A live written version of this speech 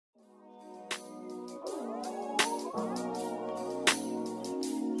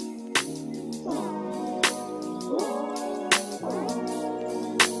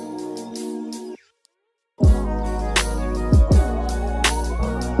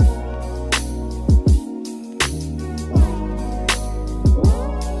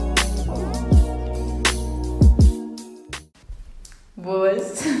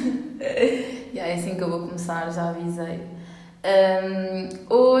começar, já avisei.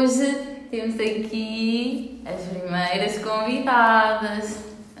 Hoje temos aqui as primeiras convidadas,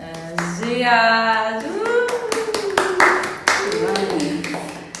 as GAs.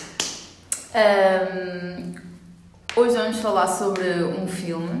 Hoje vamos falar sobre um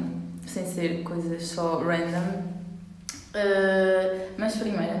filme, sem ser coisas só random. Mas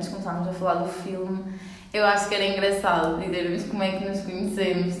primeiro, antes de começarmos a falar do filme, eu acho que era engraçado dizermos como é que nos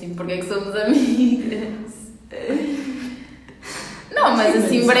conhecemos, tipo, porque é que somos amigas. Não, mas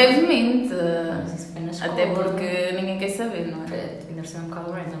assim, brevemente. Mas isso foi na escola. Até porque ninguém quer saber, não é? Ainda foi um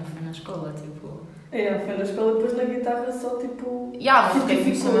bocado random, foi na escola, tipo... Foi na escola, depois na guitarra só, tipo... Mas porque é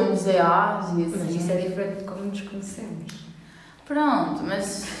que chamamos de AAs e assim. Mas isso é diferente de como nos conhecemos. Pronto,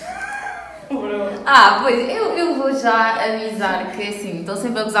 mas... Pronto. Pois, eu vou já avisar que assim, estão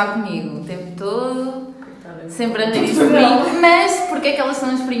sempre a gozar comigo o tempo todo, Coitada. sempre a rir por mim, mas porque é que elas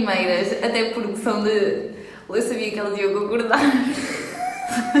são as primeiras? Até porque são de... Eu sabia que elas iam concordar.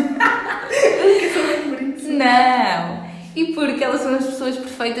 Não! E porque elas são as pessoas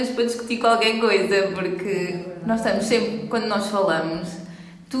perfeitas para discutir qualquer coisa, porque nós estamos sempre, quando nós falamos,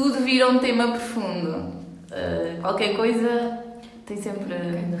 tudo vira um tema profundo. Qualquer coisa tem sempre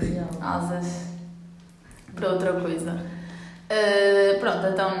asas para outra coisa. Pronto,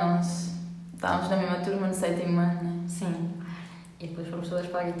 então nós estávamos na mesma turma no 7º ano. Sim. E depois fomos todas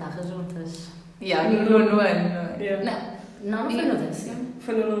para a guitarra juntas. No nono ano, não é? Yeah. Não foi no 10º.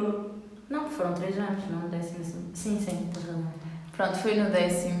 Foi no nono. Não, foram 3 anos, não no 10º. Sim, tens razão. Pronto, foi no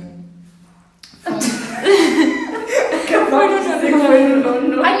 10º. Foi no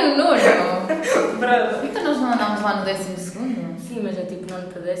nono. Ai, no nono! Brava. Então nós não andámos lá no 12º? Sim, mas é tipo nono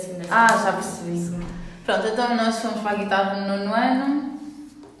para 10º. Já percebi. Pronto, então nós fomos para a guitarra no nono ano.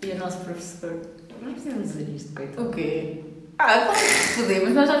 E o nosso professor... Não precisamos dizer isto, coitado. O quê? Claro que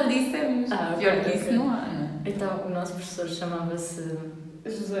podemos, nós já lhe dissemos. Pior que isso não há, não é? Então, o nosso professor chamava-se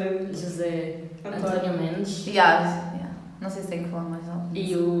José António Mendes. Não sei se tem que falar mais alto.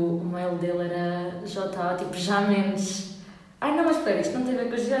 E o mail dele era J.A. tipo já Mendes. Ai não, mas espera, isto não tem a ver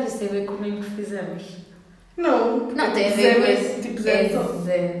com os gajos, isto tem a ver com o meme que fizemos. Não, tem a ver com esse tipo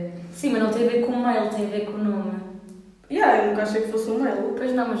Zé. Sim, mas não tem a ver com o mail, tem a ver com o nome. Eu nunca achei que fosse um mail.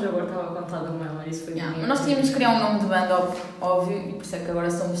 Pois não, mas agora estava a contar do mail, isso foi Mas nós tínhamos de criar um nome de banda, óbvio, e por isso é que agora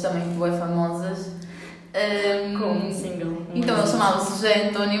somos também bué famosas. Com um single. Então ele chamava-se José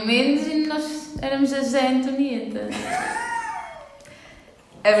António Mendes e nós éramos a José Antonieta.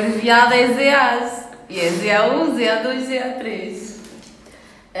 Abreviada é ZAs. E é ZA1, ZA2, ZA3.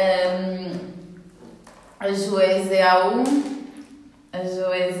 A Jo é ZA1, a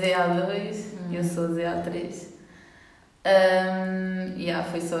Jo é ZA2 e eu sou ZA3.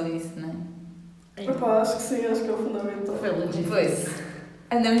 Foi só isso, não é? Acho que sim, acho que é o fundamental. Foi legítimo. Pois.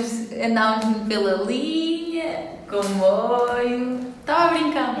 Andámos pela linha, comboio. Estava a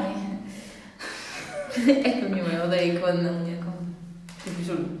brincar, não é? É que a minha mãe odeia quando na linha com. Tipo,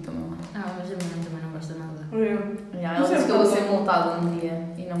 juro, também lá. Mas a minha mãe também não gosta nada. Ela disse que eu vou ser multada um dia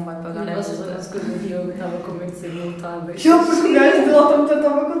e não vai pagar Não, a vocês multa. lembram-se quando o Diogo estava com medo de ser multado? Porque o gajo dele também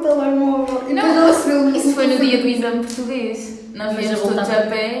estava com o telemóvel. E depois ela subiu. Isso foi no dia do exame português. Nós Mas viemos a todos voltar a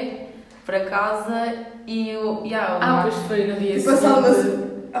pé para casa e o pois foi no dia E seguinte.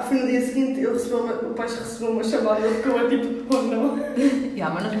 foi no dia seguinte, o pai recebeu uma chamada e ele ficou tipo, oh não.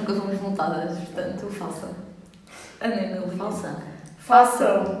 Mas nós nunca fomos multadas, portanto, façam. Andem na linha.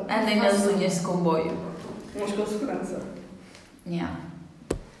 Façam. Andem nas linhas de comboio. Mas com segurança.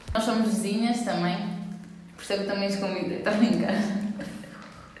 Nós somos vizinhas também, por isso é que também os convidei, está a brincar.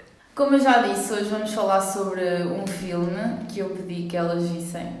 Como eu já disse, hoje vamos falar sobre um filme que eu pedi que elas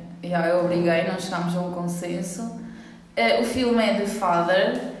vissem. Eu obriguei, não chegámos a um consenso. O filme é The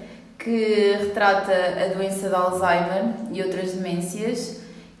Father, que retrata a doença de Alzheimer e outras demências,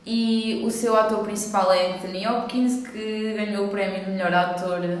 e o seu ator principal é Anthony Hopkins, que ganhou o prémio de melhor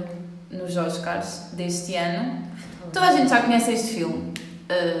ator nos Oscars deste ano. Toda a gente já conhece este filme.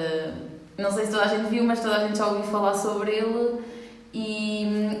 Não sei se toda a gente viu, mas toda a gente já ouviu falar sobre ele.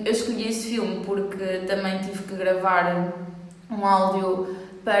 E eu escolhi este filme porque também tive que gravar um áudio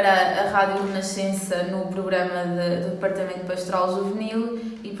para a Rádio Renascença no programa do Departamento Pastoral Juvenil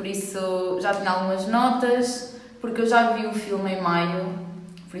e por isso já tinha algumas notas, porque eu já vi o filme em maio,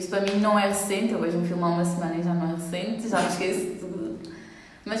 por isso para mim não é recente, eu vejo um filme há uma semana e já não é recente, já me esqueço de tudo,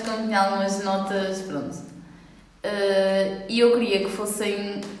 mas como tinha algumas notas, pronto. E eu queria que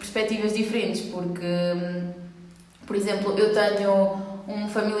fossem perspectivas diferentes, porque, por exemplo, eu tenho um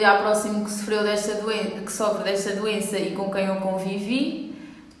familiar próximo que sofre desta doença e com quem eu convivi.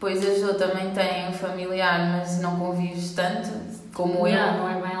 Pois a Jo também tem um familiar, mas não convives tanto como eu. Não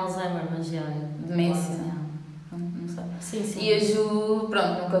é bem Alzheimer, mas já é. Demência. Não sei. Sim. E a Ju,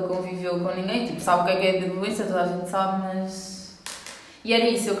 pronto, nunca conviveu com ninguém, tipo, sabe o que é de doença, toda a gente sabe, mas... E era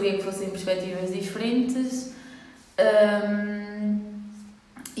isso, eu queria que fossem perspectivas diferentes.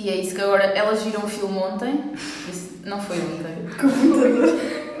 E é isso que agora... Elas viram o filme ontem, isso não foi ontem.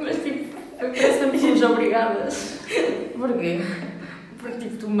 Mas tipo, parece que fomos obrigadas. Porquê? Porque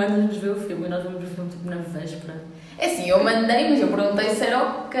tipo, tu mandas-nos ver o filme e nós vamos ver o filme tipo na véspera. É assim, eu mandei, mas eu perguntei se era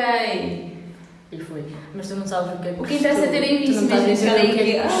ok. E foi. Mas tu não sabes o que é que O que interessa é terem visto, tu não estás a mesmo dizer o que é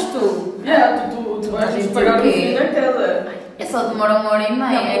que custou. Tu vais pagar o fim daquela. É só demora 1h30. Não,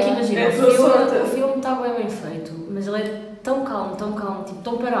 é que imagina, É a tua o sorte. filme está bem feito, mas ele é tão calmo, tipo,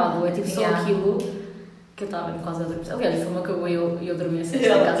 tão parado, é tipo só aquilo que eu estava quase a dormir. Aliás, o filme acabou e eu dormi assim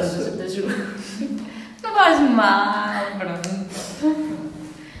na casa da Ju. Não faz mal, pronto.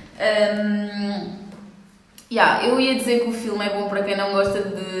 Eu ia dizer que o filme é bom para quem não gosta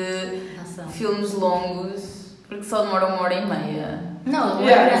de filmes longos, porque só demora 1h30. Não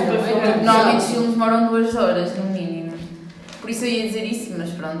Normalmente os filmes demoram 2 horas, no mínimo. Por isso eu ia dizer isso,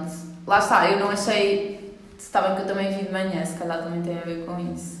 mas pronto. Lá está, eu não achei... Está bem que eu também vi de manhã, se calhar também tem a ver com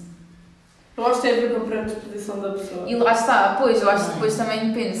isso. Eu acho que tem a ver com a predisposição da pessoa. E lá está, pois, eu acho que depois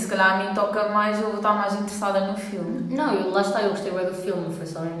também depende, se calhar a mim toca mais, eu vou estar mais interessada no filme. Não, lá está, eu gostei bem do filme, foi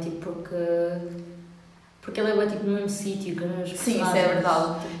só mesmo tipo porque ele é bem tipo no mesmo sítio que nos personagens. Sim, isso é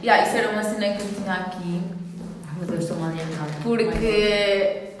verdade. Isso era uma cena que eu tinha aqui. Meu Deus, estou-me a adiantar.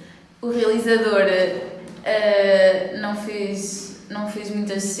 Porque o realizador não fez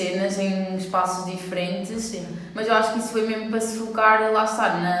muitas cenas em espaços diferentes. Sim. Mas eu acho que isso foi mesmo para se focar, lá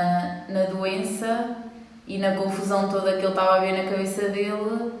está, na doença e na confusão toda que ele estava a ver na cabeça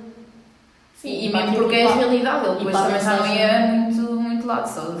dele. Sim, e mesmo porque é a realidade, ele depois também já não ia muito lado,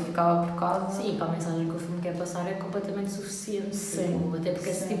 só ficava por casa. Sim, para a mensagem que o filme quer passar é completamente suficiente. Sim. Tipo, até porque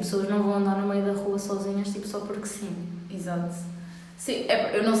esse tipo de pessoas não vão andar no meio da rua sozinhas, tipo, só porque sim. Exato. Sim,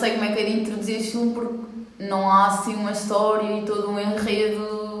 eu não sei como é que é de introduzir este filme porque não há assim uma história e todo um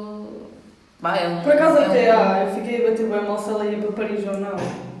enredo. Por acaso até há, eu fiquei a bater bem mal se ela ia para Paris ou não.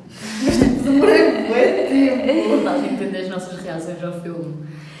 Mas tipo, demorei bué tempo. Estás a entender as nossas reações ao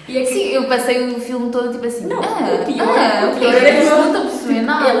filme. E é que sim, eu passei o filme todo tipo assim. Não, o o pior é que não estou a perceber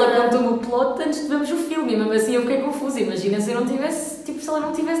nada. Ela contou-me o plot antes de vermos o filme, e mesmo assim eu fiquei confusa. Imagina se ela não tivesse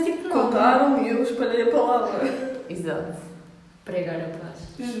tipo nada. Contaram-me e eu espalhei a palavra. Exato. Pregar a paz.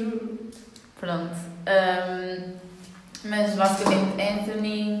 Juro. Pronto. Mas basicamente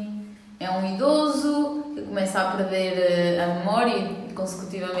Anthony é um idoso que começa a perder a memória e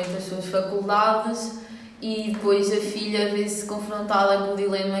consecutivamente as suas faculdades. E depois a filha vê-se confrontada com o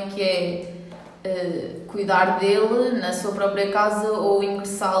dilema que é cuidar dele na sua própria casa ou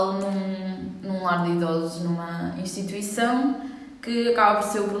ingressá-lo num lar de idosos, numa instituição, que acaba por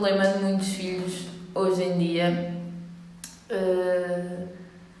ser o problema de muitos filhos hoje em dia.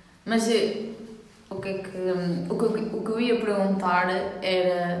 Mas o que eu ia perguntar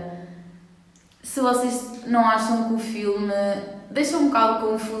era se vocês não acham que o filme deixa um bocado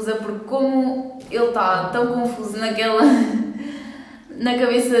confusa, porque como ele está tão confuso na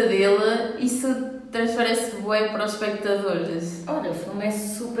cabeça dele, isso transparece bué para os espectadores. Olha, o filme é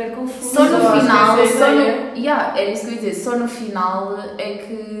super confuso. Só no final, é isso que eu ia dizer, só no final é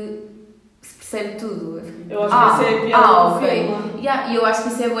que se percebe tudo. Eu acho que isso é a piada do ok. filme. E eu acho que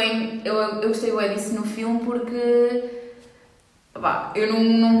isso é bem. Eu gostei bem disso no filme porque. Eu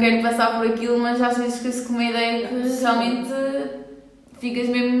não quero passar por aquilo, mas às vezes fico com uma ideia que realmente ficas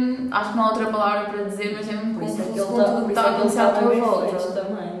mesmo. Acho que não há outra palavra para dizer, mas é mesmo confuso com tudo que está a acontecer à tua volta.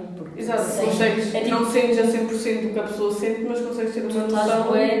 Também. Exato, consegues, não sentes a 100% o que a pessoa sente, mas consegues ter uma noção.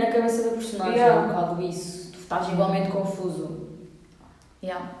 Estás bem na cabeça da personagem, é um bocado isso. Tu estás igualmente confuso.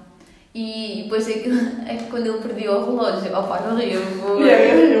 E depois é que quando ele perdia o relógio, eu ria,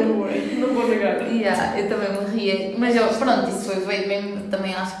 não vou negar. Eu também me ria, mas pronto, isso foi feito mesmo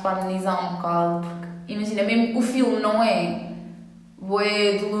também acho que para amenizar um bocado, porque imagina, mesmo o filme não é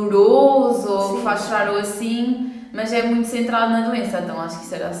bué doloroso ou faz chorar ou assim, mas é muito centrado na doença, então acho que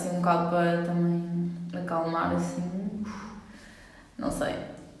isso era assim um bocado para também acalmar assim, não sei.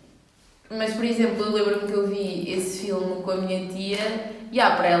 Mas, por exemplo, eu lembro-me que eu vi esse filme com a minha tia e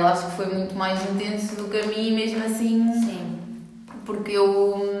para ela acho que foi muito mais intenso do que a mim, mesmo assim. Sim. Porque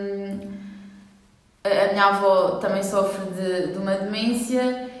a minha avó também sofre de uma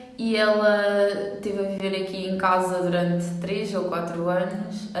demência e ela esteve a viver aqui em casa durante 3 ou 4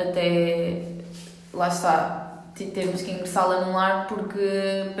 anos, até, lá está, temos que ingressá-la num lar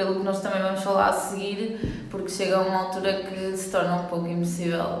porque, pelo que nós também vamos falar a seguir, porque chega a uma altura que se torna um pouco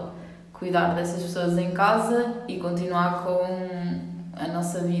impossível cuidar dessas pessoas em casa e continuar com a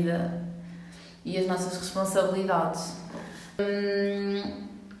nossa vida e as nossas responsabilidades. Eu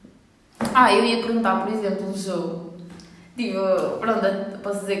ia perguntar, por exemplo, o jogo. Tipo, pronto,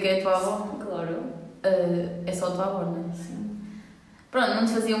 posso dizer que é a tua avó? Claro. É só a tua avó, não é? Sim. Pronto, não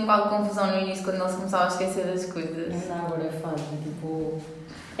te fazia um bocado de confusão no início quando não se começava a esquecer das coisas? Não, agora faz, tipo...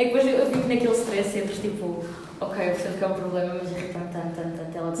 É que depois eu fico naquele stress entre, tipo, ok, eu percebo que é um problema, mas eu fico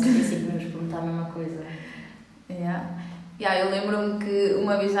tanto, ela de 75 minutos perguntar a mesma coisa. Eu lembro-me que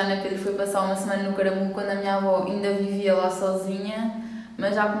uma vez a Ana Pedro foi passar uma semana no Caramulo quando a minha avó ainda vivia lá sozinha,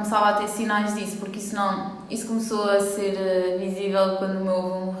 mas já começava a ter sinais disso, porque isso começou a ser visível quando o meu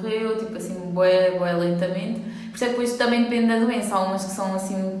avô morreu, tipo assim, bué lentamente. Por isso é que depois também depende da doença, há umas que são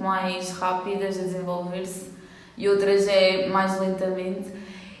assim muito mais rápidas a desenvolver-se e outras é mais lentamente.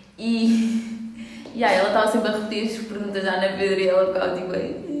 E ela estava sempre a repetir as perguntas à Ana Pedro e ela ficava tipo,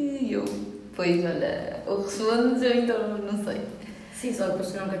 pois olha, ou respondes ou então não sei. Sim, só que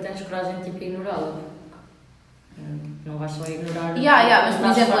depois tu nunca tens coragem de tipo ignorá-la. Não vais só ignorar. Mas por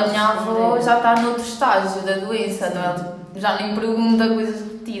exemplo, a minha avó já está noutro estágio da doença, então já nem pergunta coisas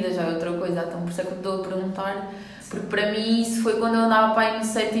repetidas, já é outra coisa, então por isso é que eu estou a perguntar, porque para mim isso foi quando eu andava para aí no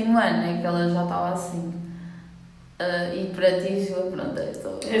 7º ano, é que ela já estava assim. E para ti, pronto, é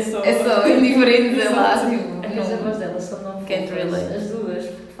só indiferente, sei lá, tipo. As avós delas são não fofas, as duas,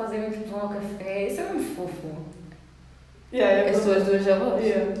 porque fazem muito pão ao café, isso é muito fofo. As tuas duas avós?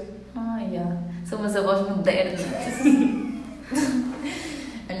 São umas avós modernas.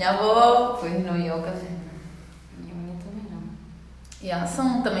 A minha avó, pois não ia ao café. A minha mãe também não.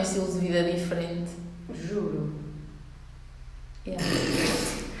 São também estilos de vida diferente. Juro. Que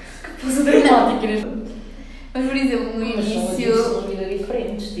posso dramática. Mas por exemplo, no início. São de vida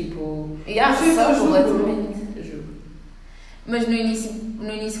diferentes, tipo. São completamente. Juro. Mas no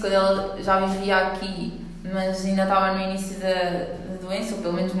início, quando ela já vivia aqui, mas ainda estava no início da doença, ou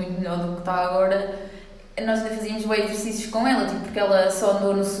pelo menos muito melhor do que está agora, nós ainda fazíamos bem exercícios com ela, tipo, porque ela só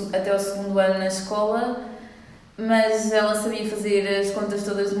andou até o 2º ano na escola, mas ela sabia fazer as contas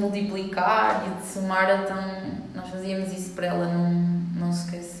todas de multiplicar e de somar, então nós fazíamos isso para ela não se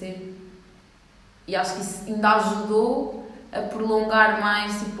esquecer. E acho que isso ainda ajudou a prolongar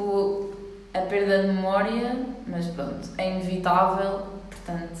mais, tipo, a perda de memória, mas pronto, é inevitável,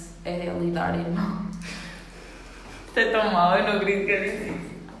 portanto, é lidar, irmão. Isto é tão mau, eu não acredito que eu disse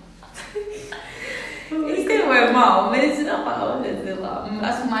isso. Isto é mau, mas não olha, sei lá,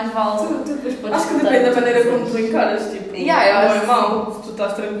 acho que mais vale... Tu depois podes acho que depende da maneira como tu encaras, tipo, eu acho não é mau, se tu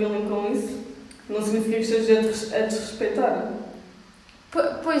estás tranquilo com isso, não significa que estejas a desrespeitar.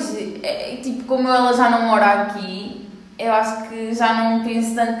 Pois, tipo, como ela já não mora aqui, eu acho que já não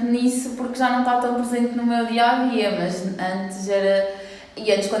penso tanto nisso porque já não está tão presente no meu dia-a-dia, mas antes era... E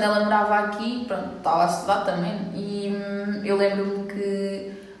antes, quando ela morava aqui, pronto, estava a estudar também, e eu lembro-me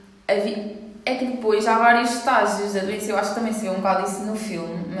que é que depois há vários estágios da doença, eu acho que também se vê um bocado isso no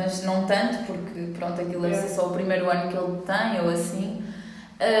filme, mas não tanto, porque pronto, aquilo deve ser só o primeiro ano que ele tem, ou assim.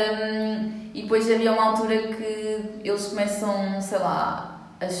 E depois havia uma altura que eles começam, sei lá,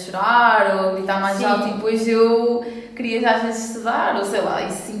 a chorar ou a gritar mais alto, e depois eu queria às vezes estudar, ou sei lá,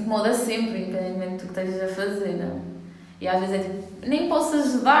 isso se incomoda sempre, independentemente do que estejas a fazer, não? E às vezes é tipo, nem posso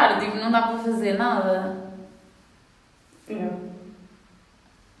ajudar, tipo, não dá para fazer nada.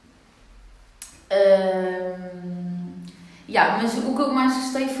 Mas o que eu mais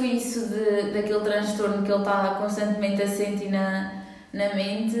gostei foi isso daquele transtorno que ele está constantemente a sentir na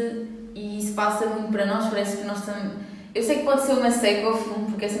mente, e isso passa muito para nós, parece que nós estamos... Eu sei que pode ser uma seca o filme,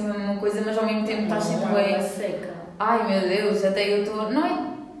 porque é sempre a mesma coisa, mas ao mesmo tempo estás sempre bem... Uma seca. Ai meu Deus, até eu estou...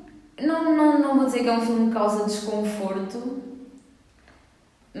 Não vou dizer que é um filme que causa desconforto,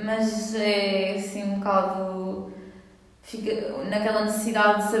 mas é assim um bocado... Fica naquela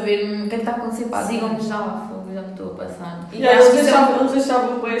necessidade de saber o que é que está a acontecer, pá, digam-me já me estou a passar. Eles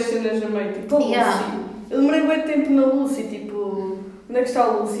deixavam bem as cenas no meio, tipo, Lucy. Eu demorei bem tempo na Lucy, tipo, onde é que está a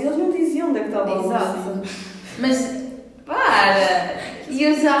Lucy? Eles não diziam onde é que estava a Lucy. Exato. Mas, para! E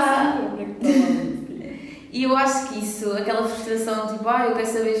eu já... E eu acho que isso, aquela frustração, tipo, eu quero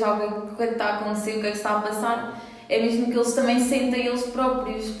saber já o que é que está a acontecer, o que é que está a passar, é mesmo que eles também sentem eles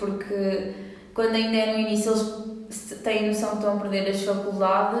próprios, porque quando ainda é no início eles têm noção que estão a perder as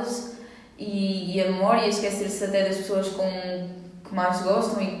faculdades e a memória, esquecer-se até das pessoas que mais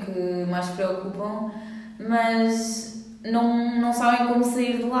gostam e que mais se preocupam, mas não sabem como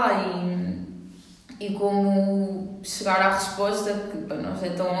sair de lá e como chegar à resposta que para nós é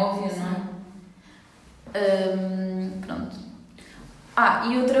tão óbvia, não é? Pronto.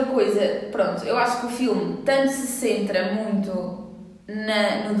 E outra coisa, pronto, eu acho que o filme tanto se centra muito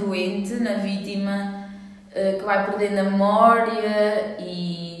no doente, na vítima, que vai perdendo a memória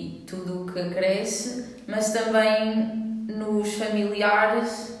e tudo o que acresce, mas também nos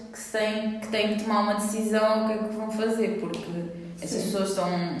familiares que têm que tomar uma decisão o que é que vão fazer, porque essas pessoas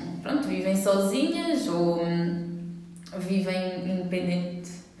vivem sozinhas ou vivem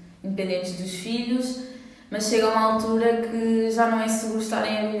independentes dos filhos, mas chega a uma altura que já não é seguro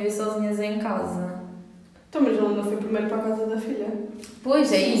estarem a viver sozinhas em casa. Então, mas ele ainda foi primeiro para a casa da filha.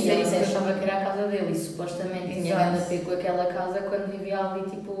 Pois, é isso. Ele achava que era a casa dele e supostamente tinha nada a ver com aquela casa quando vivia ali,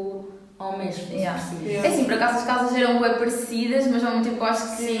 tipo, ao mês. É assim, por acaso as casas eram bem parecidas, mas ao mesmo tempo eu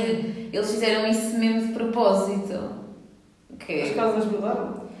acho que sim, eles fizeram isso mesmo de propósito. As casas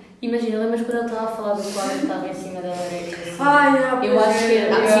mudaram. Imagina, lembras quando ele estava a falar do quadro que estava em cima da lareira? Assim? Eu acho que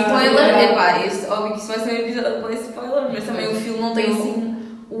era. Spoiler, óbvio que isso vai ser um episódio para spoiler, mas também o filme não tem assim,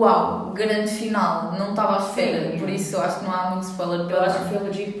 grande final, não estava à espera, por isso eu acho que não há muito spoiler para eu acho que foi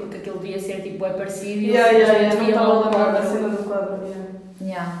legítimo porque aquele devia ser tipo, é parecido e não estava a lembrar da cena do quadro.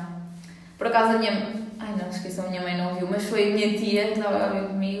 Por acaso a minha não esqueçam, a minha mãe não viu, mas foi a minha tia que estava a ver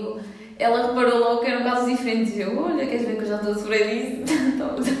comigo. Ela reparou logo que eram casos diferentes e eu, olha, queres ver que eu já estou a sofrer disso?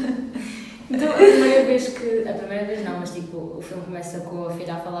 Então, a primeira vez não, mas tipo, o filme começa com a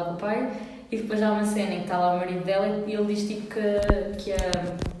filha a falar com o pai e depois há uma cena em que está lá o marido dela e ele diz tipo que a...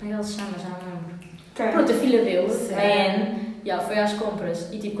 Como é que ela se chama? Já não lembro. Pronto, a filha dele, a Anne, foi às compras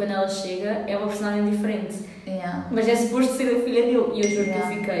e tipo, quando ela chega é uma personagem diferente. Mas é suposto ser a filha dele e eu juro que eu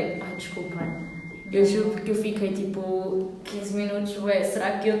fiquei... desculpa. Eu juro que eu fiquei tipo 15 minutos,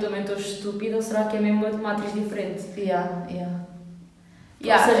 será que eu também estou estúpida ou será que é mesmo uma atriz diferente? Ou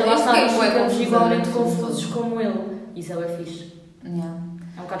seja, lá está, ficamos igualmente confusos como ele. Isso é fixe. É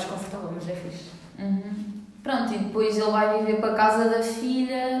um bocado desconfortável, mas é fixe. Pronto, e depois ele vai viver para a casa da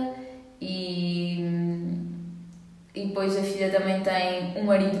filha e depois a filha também tem um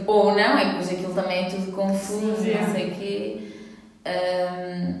marido, ou não, e depois aquilo também é tudo confuso, não sei o quê.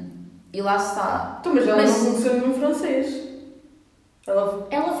 E lá está. Então, mas ela não conheceu nenhum francês.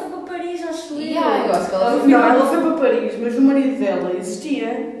 Ela foi para Paris, acho eu. Eu acho que ela foi. Não, ela foi para Paris, mas o marido dela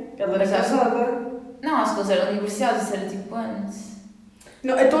existia. Ela era casada. Não, acho que eles eram divorciados, isso era tipo antes.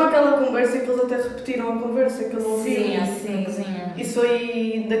 Não, então aquela conversa que eles até repetiram a conversa que ele ouviu. Sim. Isso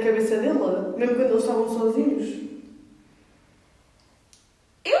foi da cabeça dela? Mesmo quando eles estavam sozinhos?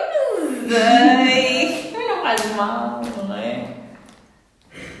 Eu não sei. Não faz mal, não é?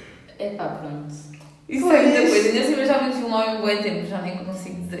 Pronto. Isso é muita coisa. Ainda assim eu já vi o filme há um bom tempo, já nem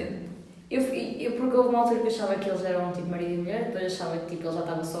consigo dizer. Porque houve uma altura que eu achava que eles eram tipo marido e mulher, depois achava que tipo, ele já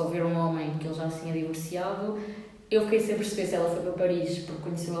estava só a ver um homem que ele já se tinha divorciado. Eu fiquei sem perceber se ela foi para Paris porque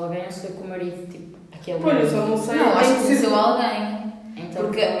conheceu alguém ou se foi com o marido, tipo, aquele. Pois, eu só não sei. Não, acho que conheceu alguém. Então,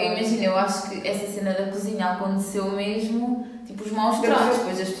 porque, imagina, eu acho que essa cena da cozinha aconteceu mesmo, tipo, os maus tratos,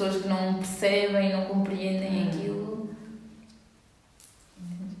 depois as pessoas que não percebem, não compreendem aquilo.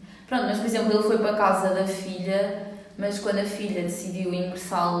 Pronto, mas por exemplo, ele foi para a casa da filha, mas quando a filha decidiu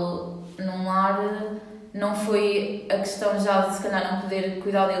ingressá-lo num lar, não foi a questão já de se calhar não poder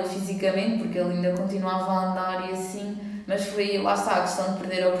cuidar dele fisicamente, porque ele ainda continuava a andar e assim, mas foi, lá está, a questão de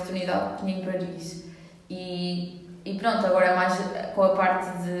perder a oportunidade que tinha em Paris. E pronto, agora mais com a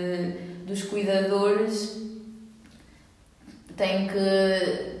parte dos cuidadores, têm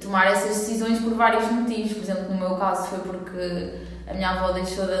que tomar essas decisões por vários motivos. Por exemplo, no meu caso foi porque a minha avó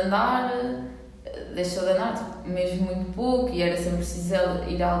deixou de andar tipo, mesmo muito pouco, e era sempre preciso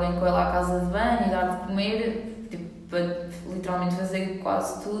ir alguém com ela à casa de banho e dar de comer, tipo, para literalmente fazer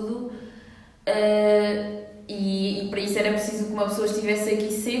quase tudo. E para isso era preciso que uma pessoa estivesse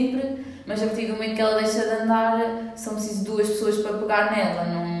aqui sempre, mas a partir do momento que ela deixa de andar, são preciso 2 pessoas para pegar nela,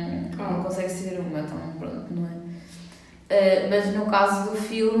 não consegue ser uma, então pronto, não é? Mas no caso do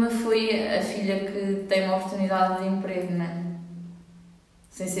filme foi a filha que tem uma oportunidade de emprego, não é?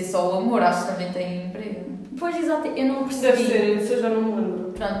 Sem ser só o amor, acho que também tem emprego. Pois, exato, eu não percebi. Deve ser, isso eu já não me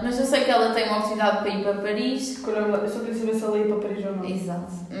lembro. Pronto, mas eu sei que ela tem uma oportunidade para ir para Paris. Eu só queria saber se ela ia para Paris ou não.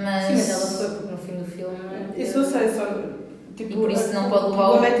 Exato. Sim, mas ela foi porque no fim do filme... Isso eu sei, só... Tipo, e por isso não pode levar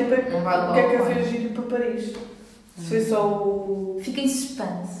o... Tipo, não vai levar o que é que a fez ir para Paris? Se foi só o... Fica em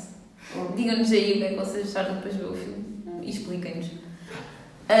suspense. Digam-nos aí o que é que vocês acharam depois de ver o filme. E expliquem-nos.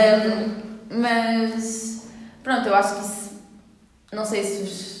 Mas... Pronto, eu acho que isso... Não sei se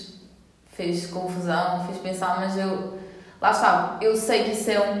vos fez confusão, fez pensar, mas lá está, eu sei que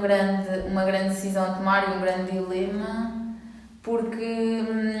isso é uma grande decisão a tomar e um grande dilema, porque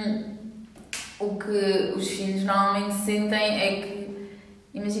o que os filhos normalmente sentem é que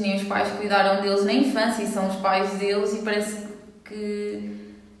imaginem, os pais cuidaram deles na infância e são os pais deles e parece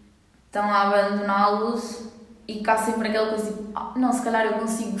que estão a abandoná-los e cá sempre aquela coisa tipo, não, se calhar eu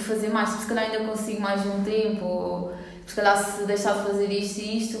consigo fazer mais, se calhar ainda consigo mais um tempo, ou se calhar se deixar de fazer isto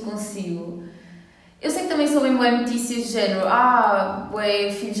e isto, consigo. Eu sei que também sou bem boas notícias de género,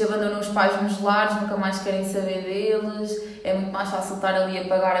 filhos abandonam os pais nos lares, nunca mais querem saber deles, é muito mais fácil estar ali a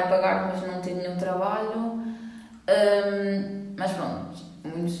pagar, mas não ter nenhum trabalho. Mas pronto,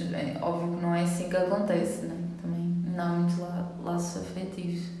 é óbvio que não é assim que acontece, né? Também não há muitos laços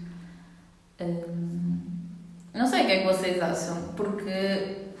afetivos. Não sei o que é que vocês acham,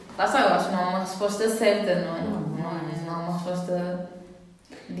 porque lá está, eu acho que não há uma resposta certa, não é? Não há uma resposta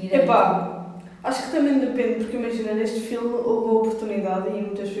direta. Acho que também depende, porque imagina, neste filme houve a oportunidade, e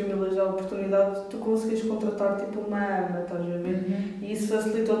muitas famílias há a oportunidade de tu conseguires contratar tipo uma ama, estás a ver? E isso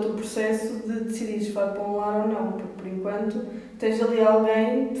facilita o teu processo de decidir se vai para um lar ou não, porque por enquanto tens ali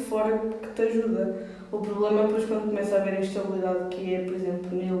alguém de fora que te ajuda. O problema é depois quando começa a haver a instabilidade, que é, por exemplo,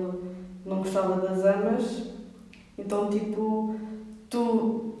 Nilo não gostava das amas, então tipo,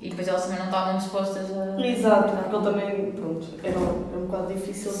 E depois elas também não estavam dispostas a... Exato, porque ele também, pronto, era um bocado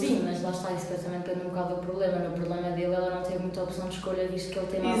difícil. Sim, mas lá está, isso também depende um bocado do problema. No problema dele, ela não teve muita opção de escolha, visto que ele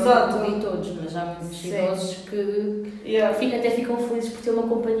tem mais de todos, mas há muitos idosos que até ficam felizes por ter uma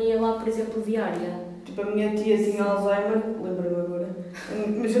companhia lá, por exemplo, diária. Tipo, a minha tia tinha Alzheimer, lembro-me agora,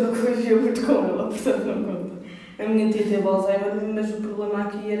 mas eu não convivia muito com ela, portanto não conta. A minha tia teve Alzheimer, mas o problema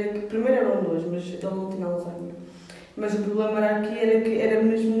aqui era que, primeiro eram dois, mas ele não tinha Alzheimer. Mas o problema era que era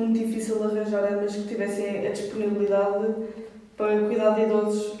mesmo muito difícil arranjar amas que tivessem a disponibilidade para cuidar de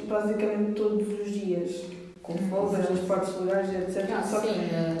idosos basicamente todos os dias, com folgas nas partes legais, etc. Só que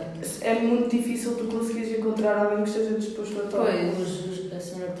é muito difícil tu conseguires encontrar alguém que esteja disposto a estar. A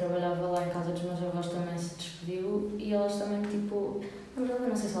senhora que trabalhava lá em casa dos meus avós também se despediu e elas também, tipo, eu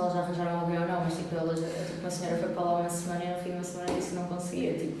não sei se elas já arranjaram alguém ou não, mas tipo, uma senhora foi para lá uma semana e no fim de uma semana disse que não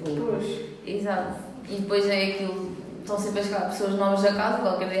conseguia, tipo... Pois, exato. E depois é aquilo, estão sempre a chegar pessoas novas a casa,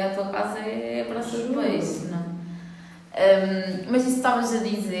 qualquer dia a tua casa é a praça de peixe, não é? Mas isso estavas a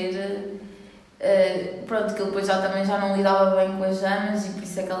dizer, pronto, que ele depois também já não lidava bem com as amas e por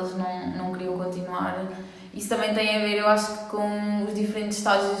isso é que elas não queriam continuar. Isso também tem a ver, eu acho que com os diferentes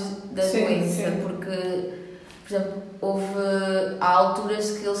estágios da doença, porque, por exemplo, há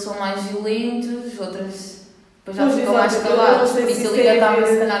alturas que eles são mais violentos, outras depois já ficam mais calados, por isso ele ainda estava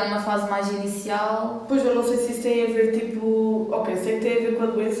se calhar numa fase mais inicial. Pois eu não sei se isso tem a ver, tipo, sei que tem a ver com a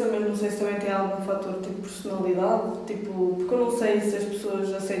doença, mas não sei se também tem algum fator tipo personalidade, tipo, porque eu não sei se as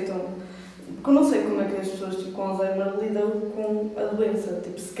pessoas aceitam, porque eu não sei como é que as pessoas tipo, com Alzheimer lidam com a doença,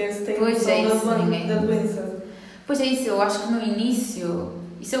 tipo, sequer se tem noção da doença. Pois é isso, eu acho que no início,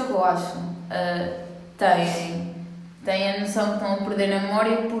 isso é o que eu acho, têm a noção que estão a perder a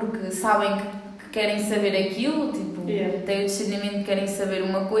memória porque sabem que querem saber aquilo, tipo, têm o discernimento que querem saber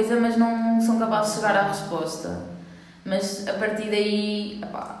uma coisa, mas não são capazes de chegar à resposta. Mas a partir daí,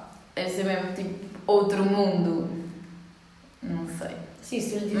 deve ser mesmo tipo outro mundo, não sei. Sim,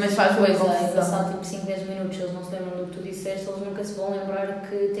 se tu lhe mas faz boa confusão. Passar tipo 5, 10 minutos, eles não se lembram do que tu disseste, eles nunca se vão lembrar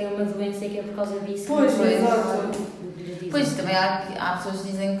que têm uma doença e que é por causa disso. Pois, exato. Pois, também há pessoas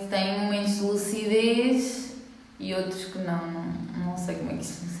que dizem que têm momentos de lucidez e outros que não sei como é que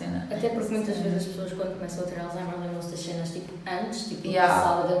isso funciona. Até porque muitas vezes as pessoas quando começam a ter Alzheimer lembram-se das cenas tipo antes, tipo no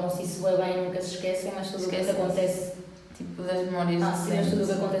passado, lembram-se disso bem, nunca se esquecem, mas tudo o que acontece... Tipo das memórias mas tudo o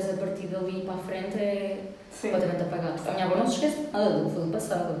que acontece a partir dali para a frente é completamente apagado. A minha avó não se esquece nada do que foi do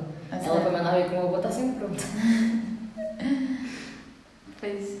passado. Ela para mandar ver que o meu avô está sempre pronto.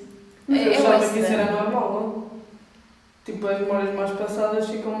 Pois. Mas eu achava que isso era normal, não? Tipo, as memórias mais passadas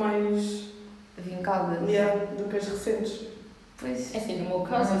ficam mais... vincadas. Do que as recentes. Pois. É assim, no meu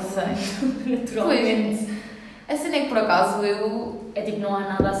caso, não sei. Naturalmente. A cena é que por acaso eu... É tipo, não há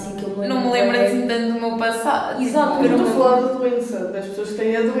nada assim que eu me lembro. Não me lembro assim tanto do meu passado. Exato, porque eu não estou a falar da doença, das pessoas que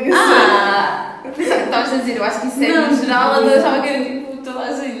têm a doença. Por isso é que estavas a dizer, eu acho que isso é no geral, eu achava que era tipo toda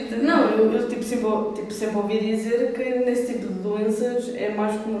a gente. Não, eu sempre ouvi dizer que nesse tipo de doenças é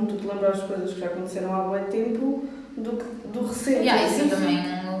mais comum tu te lembrar as coisas que já aconteceram há muito tempo do que do recente. Isso eu também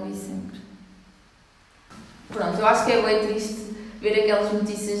ouvi sempre. Pronto, eu acho que é bem triste ver aquelas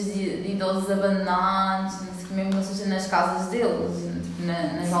notícias de idosos abandonados, mesmo não seja nas casas deles, tipo,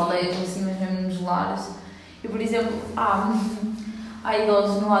 nas aldeias assim, mas mesmo nos lares. Eu, por exemplo, há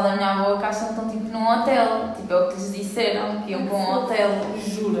idosos no lado da minha avó que acham que estão tipo num hotel, tipo, é o que lhes disseram, que iam para um hotel.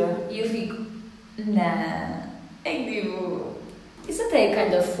 Jura? E eu fico, não, é que tipo... Isso até é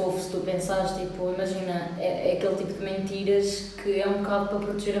kind of fofo se tu pensares, tipo, imagina, é aquele tipo de mentiras que é um bocado para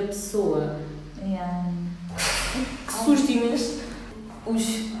proteger a pessoa. Que susto imenso.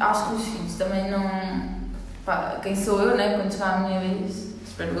 acho que os filhos também não. Pá, quem sou eu, né? Quando chegar a minha vez,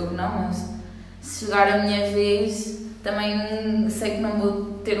 espero eu que não, mas se chegar a minha vez, também sei que não vou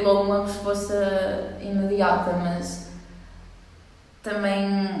ter logo uma resposta imediata, mas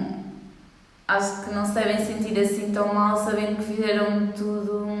também acho que não se devem sentir assim tão mal sabendo que fizeram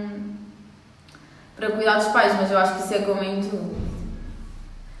tudo para cuidar dos pais, mas eu acho que isso é como em tudo.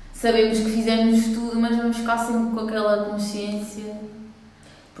 Sabemos que fizemos tudo, mas vamos ficar sempre com aquela consciência.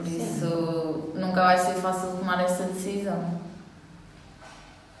 Por isso, nunca vai ser fácil tomar essa decisão.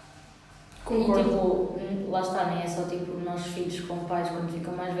 Concordo. E tipo, lá está, nem é só tipo nós filhos com pais quando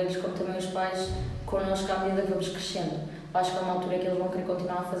ficam mais velhos, como também os pais connosco à medida que vamos crescendo. Acho que há uma altura que eles vão querer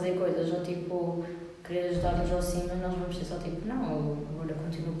continuar a fazer coisas, ou tipo, querer ajudar-nos ao cima, nós vamos ser só tipo, não, eu agora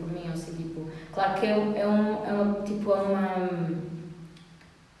continuo por mim, ou assim, tipo. Claro que é uma.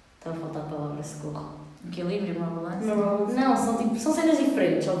 Estava a faltar a palavra socorro. Equilíbrio, uma balança? Não, são cenas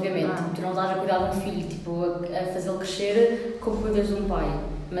diferentes, obviamente. Tipo, tu não estás a cuidar de um filho, tipo, a fazê-lo crescer como cuidas de um pai.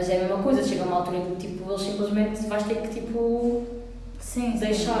 Mas é a mesma coisa, chega a uma altura em que tipo, eles simplesmente vais ter que tipo. Sim,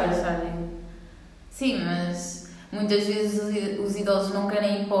 deixar. Sim, mas muitas vezes os idosos não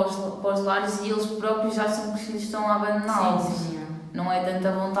querem ir para os lares e eles próprios já acham que os filhos estão a abandoná-los. Sim. Não é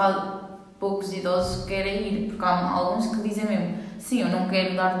tanta vontade, poucos idosos querem ir, porque há alguns que dizem mesmo: sim, eu não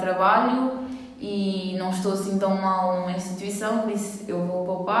quero dar trabalho e não estou assim tão mal numa instituição, por isso eu vou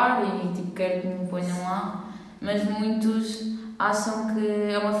poupar e tipo, quero que me ponham lá. Mas muitos acham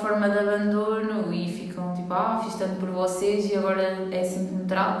que é uma forma de abandono e ficam tipo, fiz tanto por vocês e agora é assim que me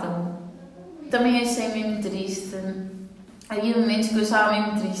tratam. Também achei mesmo triste. Havia momentos que eu achava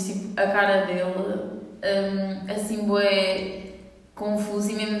mesmo triste, tipo, a cara dele, assim, bué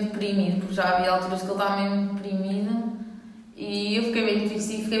confuso e mesmo deprimido, porque já havia alturas que ele estava mesmo deprimido. E eu fiquei bem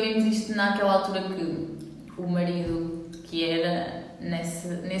triste, e fiquei bem triste naquela altura que o marido, que era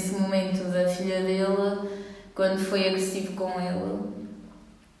nesse momento da filha dele, quando foi agressivo com ele,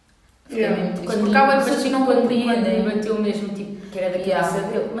 fiquei bem triste. Porque há pessoas que não compreendem. Quando bateu mesmo, tipo, que era da cabeça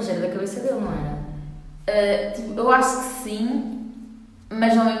dele, mas era da cabeça dele, não era? Tipo, eu acho que sim,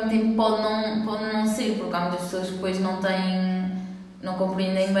 mas ao mesmo tempo pode não ser, porque há muitas pessoas que depois não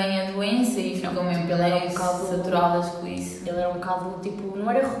compreendem bem a doença e ficam mesmo saturadas com isso. Ele era um bocado, tipo, não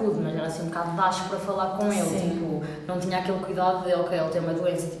era rude, mas era assim um bocado baixo para falar com ele, tipo, não tinha aquele cuidado de, ok, ele tem uma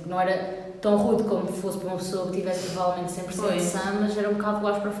doença, tipo, não era tão rude como fosse para uma pessoa que tivesse provavelmente 100% sã, mas era um bocado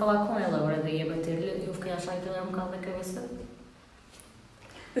baixo para falar com ele, agora daí a bater-lhe, eu fiquei a achar que ele era um bocado da cabeça.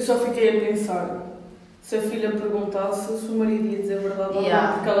 Eu só fiquei a pensar, se a filha perguntasse se o marido ia dizer a verdade ou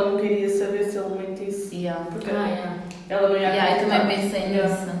não, porque ela não queria saber se ele mentisse. Porque ela não ia acreditar. Eu também pensei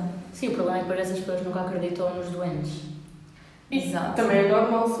nisso. Sim, o problema é que para essas pessoas nunca acreditam nos doentes. Exato. Também é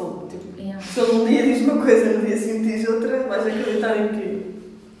normal, se ele um dia diz uma coisa, no dia seguinte diz outra, vais acreditar em quê?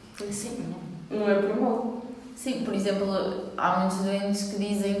 Sim, não é por mal. Sim, por exemplo, há muitos doentes que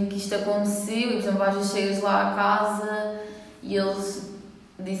dizem que isto aconteceu e, por exemplo, às vezes chegas lá à casa e eles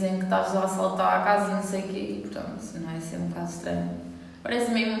dizem que estás lá a saltar à casa e não sei o quê, e portanto, não é assim um bocado estranho. Parece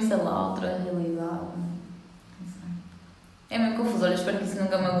mesmo, sei lá, outra realidade. Não sei. É meio confuso, olha, espero que isso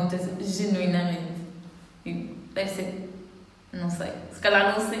nunca me aconteça genuinamente. E deve ser, não sei, se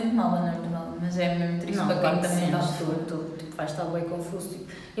calhar não se sente nada, na verdade, mas é mesmo triste para quem também está tu vais estar bem confuso. Tipo,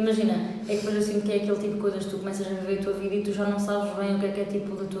 imagina, é que depois eu sinto que é aquele tipo de coisas que tu começas a viver a tua vida e tu já não sabes bem o que é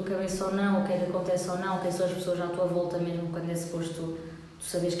tipo da tua cabeça ou não, o que é que acontece ou não, quem são as pessoas à tua volta mesmo quando é suposto tu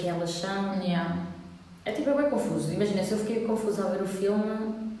sabes quem elas são. É tipo, é bem confuso. Imagina, se eu fiquei confusa a ver o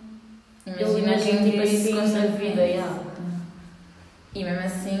filme, imagina quem tipo assim na vida. E mesmo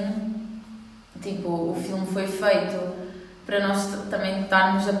assim, tipo, o filme foi feito para nós também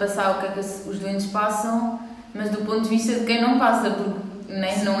estarmos a passar o que é que os doentes passam, mas do ponto de vista de quem não passa, porque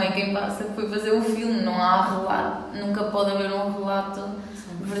não é quem passa que foi fazer o filme, não há relato, nunca pode haver um relato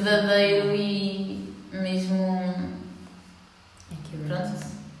verdadeiro e mesmo.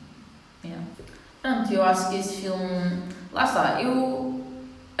 Pronto, eu acho que este filme, lá está, eu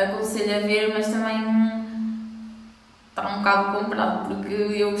aconselho a ver, mas também está um bocado comprado, porque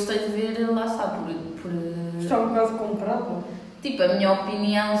eu gostei de ver, lá está, por está um bocado comprado? Tipo, a minha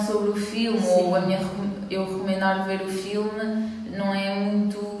opinião sobre o filme, ou eu recomendar ver o filme, não é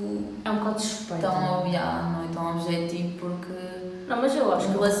muito... É um bocado suspeito. Não é tão objetivo, porque... Não, mas eu acho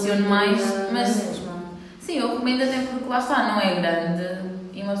que relaciono mais, mas... Sim, eu recomendo até porque lá está, não é grande,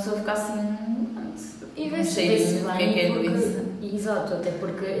 e uma pessoa fica assim... E vê-se bem o que é doença. Exato, até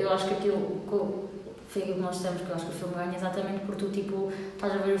porque eu acho que aquilo foi aquilo que nós temos, que eu acho que o filme ganha exatamente porque tu, tipo,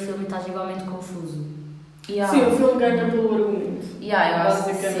 estás a ver o filme e estás igualmente confuso. Sim, o filme ganha pelo argumento. Eu acho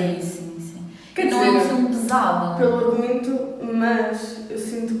que sim. Quer não dizer, é um filme pesado. Pelo argumento, mas eu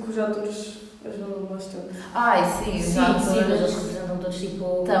sinto que os atores ajudam bastante. Ai, sim, os Sim, atores sim, mas eles representam todos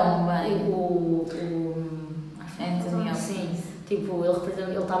tipo. tão bem. O Anthony sim, tipo,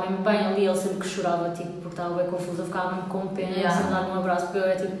 ele está mesmo bem ali, ele sempre que chorava, tipo, porque estava bem confuso, eu ficava mesmo com pena, Yeah. sempre dar um abraço, porque eu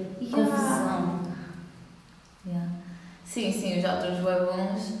era tipo, confusão. Yeah. Sim, os atores bem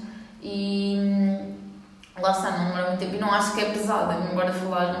bons e lá está, não demora muito tempo e não acho que é pesado, embora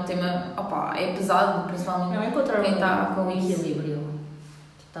falar num tema, opá, é pesado, principalmente Não, encontrar quem está com um isso. equilíbrio.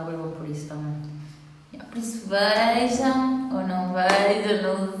 Está bem bom por isso também. Yeah, por isso vejam, ou não vejam,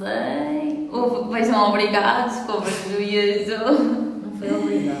 não sei, ou vejam obrigados, com prejuízo. Não foi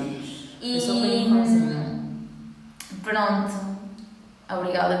obrigados. E É só para infância. pronto,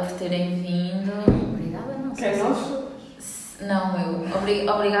 obrigada por terem vindo. Obrigada, não Quem sei. nós? Não,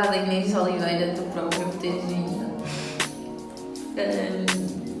 eu. Obrigada, Inês Oliveira, tu própria por teres vindo.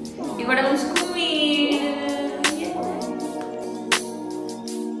 E agora vamos comer.